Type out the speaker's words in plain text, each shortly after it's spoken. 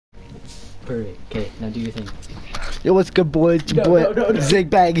perfect. Okay, now do your thing. Yo, what's good, boys? It's your boy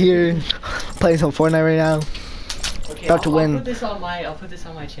Zigbag here, playing some Fortnite right now. Okay, About to win. I'll put this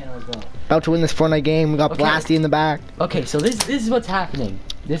on my channel as well. About to win this Fortnite game. We got Okay. Blasty in the back. Okay, so this is what's happening.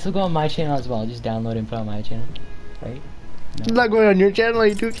 This will go on my channel as well. I'll just download and put on my channel, right? It's not going on your channel,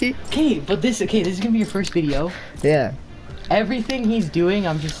 you dookie. Okay, but this is gonna be your first video. Yeah. Everything he's doing,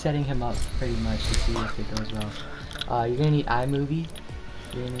 I'm just setting him up pretty much to see if it goes well. You're gonna need iMovie.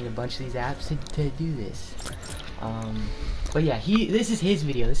 You're gonna need a bunch of these apps to do this. But yeah, this is his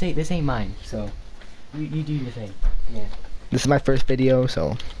video. This ain't mine. So you do your thing. Yeah. This is my first video,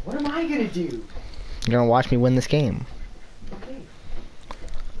 so What am I gonna do? you're gonna watch me win this game. Okay.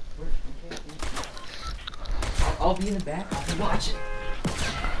 I'll be in the back. I'll be watching.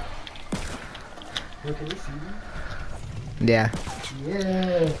 Look, can they see me? Yeah.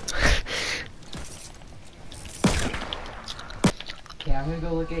 Yeah. Okay, I'm gonna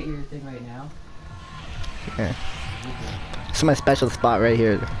go look at your thing right now. Yeah. This is my special spot right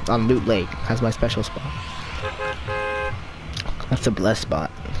here on Loot Lake. That's my special spot. That's a blessed spot.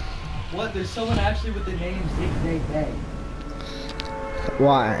 What? There's someone actually with the name Zig Bag.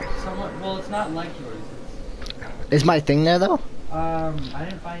 Why? Someone. Well, it's not like yours. Is my thing there though? I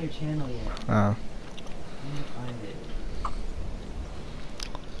didn't find your channel yet. Oh. I didn't find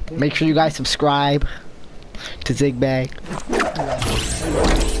it. Make sure you guys subscribe to Zigbag.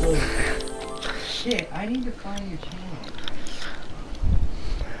 Shit, I need to find your channel.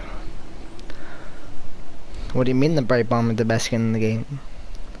 What do you mean the Bright Bomb is the best skin in the game?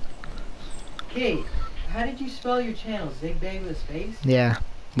 Okay, how did you spell your channel? Zigbag with a space? Yeah,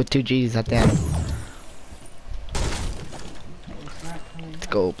 with 2 G's at the end. It's not coming Let's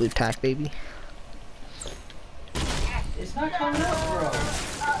up. go, blue tack, baby. It's not coming up, bro.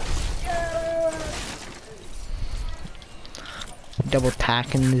 Double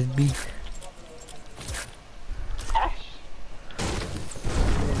tacking this beef.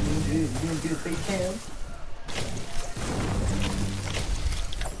 You doing good, face cam?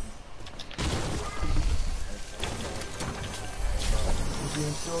 You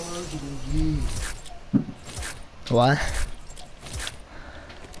doing solos? You doing G's? What?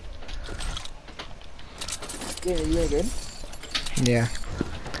 Yeah, you doing good? Yeah,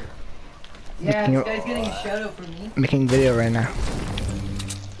 Yeah, Making this a- guy's getting a shout out from me. making video right now.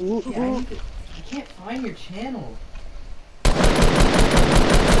 Yeah, I can't find your channel.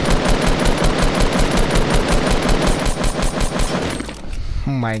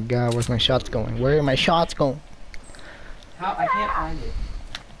 Oh my god, where's my shots going? Where are my shots going? How? I can't find it.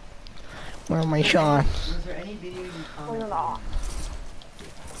 Where are my shots? Was there any video you commented on?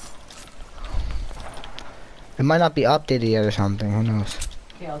 It might not be updated yet or something, who knows?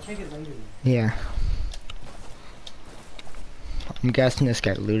 Okay, I'll check it later. Yeah. I'm guessing this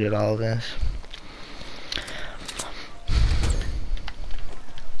guy looted all of this.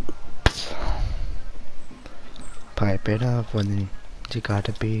 Pipe it up, when you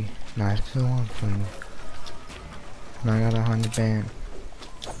gotta be nice to one for me. And I got 100 band.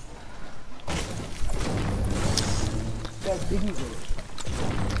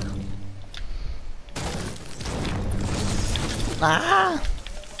 Ah!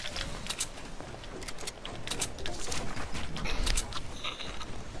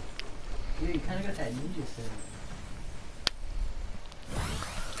 Yeah, you kinda got that ninja set.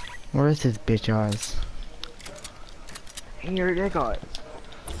 Where is his bitch ass? Here they got.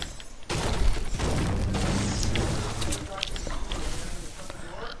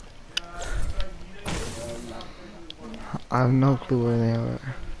 I have no clue where they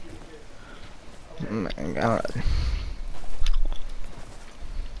are. Oh my god.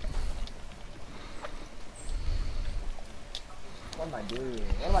 What am I doing?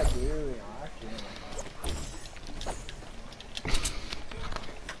 What am I doing?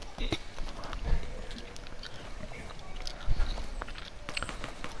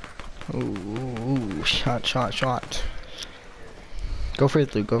 Ooh, shot. Go for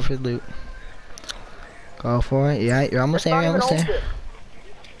the loot, go for the loot. Go for it, yeah, you're almost there, you're almost there.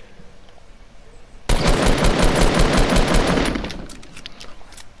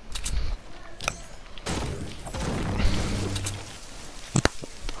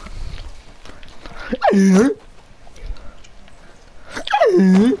 Yo,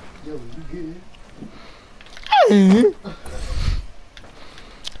 you good?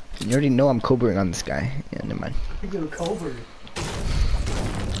 You already know I'm cobering on this guy. Yeah, never mind. Yo, Cobra.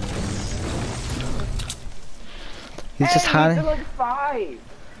 He's just hiding. They're like 5.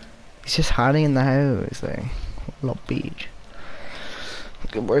 He's just hiding in the house, like little beach.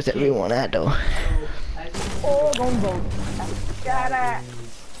 Okay, where's everyone at though? Oh, gunboat. Got it.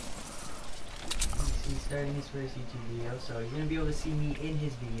 starting his first YouTube video, so you're gonna be able to see me in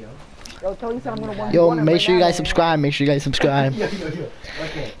his video. Yo, tell you something. I'm gonna Yo, 1v1 him make right sure you now, guys man. subscribe. Make sure you guys subscribe. Yo.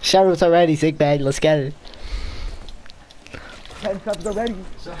 Okay. Shoutouts already, sick bag. Let's get it. 10 subs already.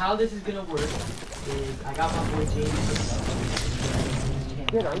 So how this is gonna work is I got my boy James.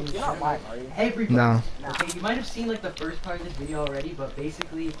 Dude, you're not lying, are you? Everybody. No. Okay, you might have seen like the first part of this video already, but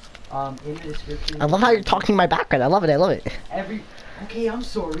basically, in the description. I love how you're talking my background. I love it. I love it. Okay, I'm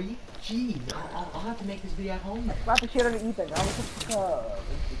sorry. Jeez, I'll have to make this video at home now. Slap the shit out of Ethan. Now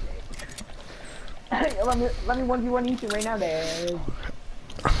let me 1v1 Ethan right now, man.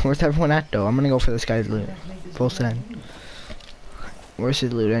 Where's everyone at though? I'm gonna go for this guy's loot. Full send. Where's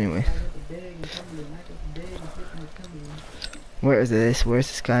his loot anyway? Where is this? Where's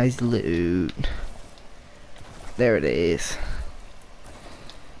this guy's loot? There it is.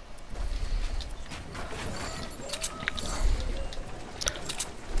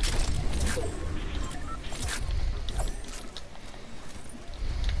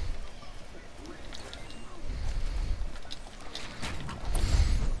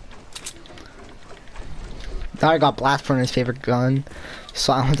 Thought I got blast for his favorite gun.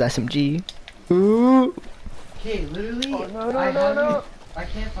 Silence SMG. Ooh. Okay, literally, Oh, no. I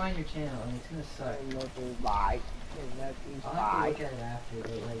can't find your channel, and it's gonna suck. I'll have to look at it after,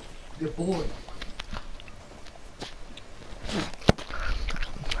 but like, you're bored.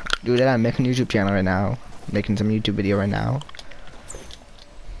 Dude, I'm making a YouTube channel right now. Making some YouTube video right now.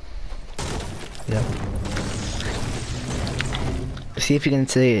 Yeah. See if you can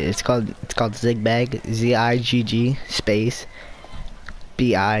see it. It's called Zigbag. ZIGG space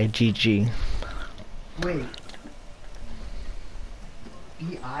BIGG. Wait.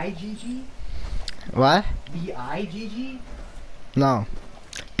 B-I-G-G? What? B-I-G-G? No.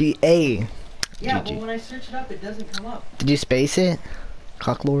 BA. Yeah, GG. but when I search it up, it doesn't come up. Did you space it?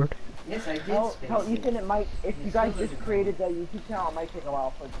 Cocklord? Yes, I did Tell space Ethan it. it might, if you It guys still just doesn't created the YouTube channel, it might take a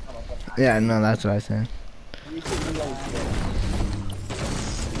while for it to come up with that. Yeah, no, that's what I said. YouTube really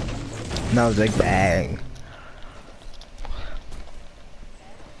No, Zigbag.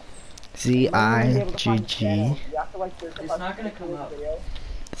 ZIGG It's not gonna come up.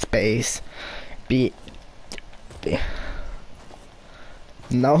 space B.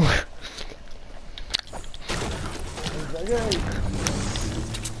 No.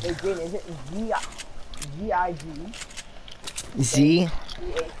 Wait, Jane, is it G-I-G? Z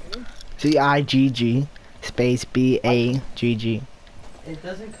ZIGG space BAGG. It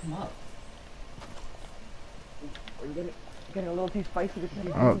doesn't come up. Are you getting a little too spicy with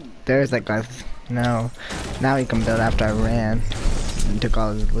the Oh, there's that guy. No. Now he comes out after I ran and took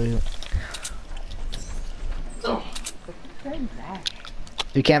all his loot.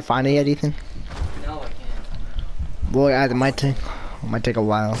 You can't find it yet, Ethan? No, I can't. Boy, it might take a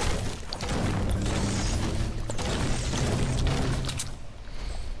while.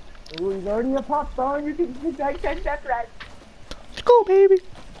 Ooh, he's already a pop star. You can see that right. Let's go, baby.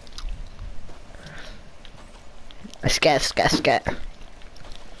 Scat.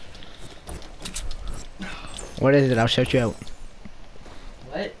 What is it? I'll shout you out.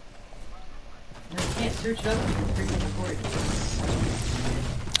 What? No, you can't search it up because it's freaking recording.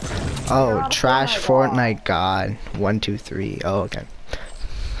 Oh, trash Fortnite God. 1, 2, 3. Oh, okay.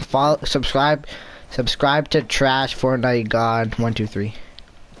 Follow, subscribe to Trash Fortnite God. 1, 2, 3.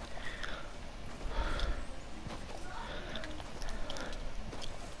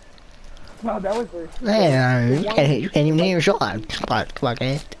 Wow, that was weird. Hey, you can't even hear your shot. Come on,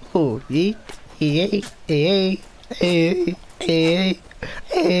 guys. Oh, hey.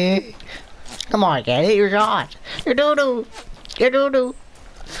 Come on, guys, hit your shot. Your doo-doo.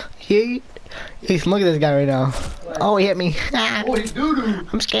 Yeet. He's look at this guy right now. What? Oh, he hit me. Oh, you doo-doo!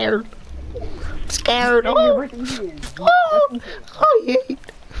 I'm scared. Hey, Oh, everything here. oh, yeet.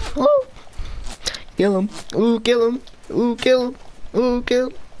 Oh. Kill him. Ooh, kill him.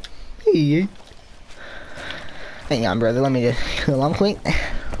 Yeet. Hang on, brother. Let me just kill him quick.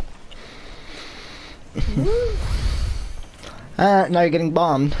 Now you're getting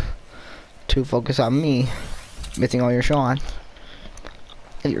bombed. To focus on me. Missing all your shots.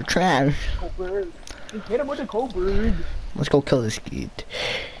 And you're trash. Cold-bird. Just hit him with a cold bird. Let's go kill this kid.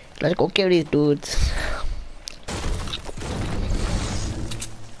 Let's go kill these dudes.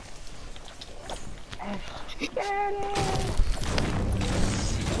 Get it!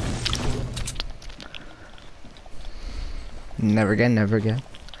 Never again. No,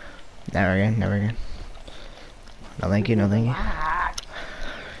 thank you. Ah.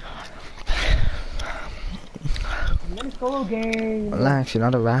 Another solo game. Relax, you're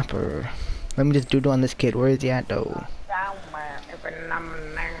not a rapper. Let me just doodle on this kid. Where is he at though?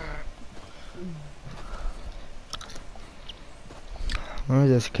 Where's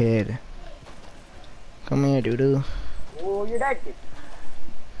this kid? Come here, doo-doo. Oh, you're that kid.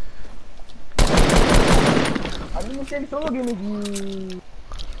 Unlimited solo game.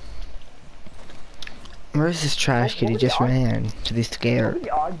 Where's this trash kid? He just ran. Cause he's What scared. are the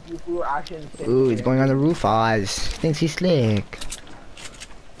odds you for action? Ooh, he's going on the roof, Oz. Thinks he's slick.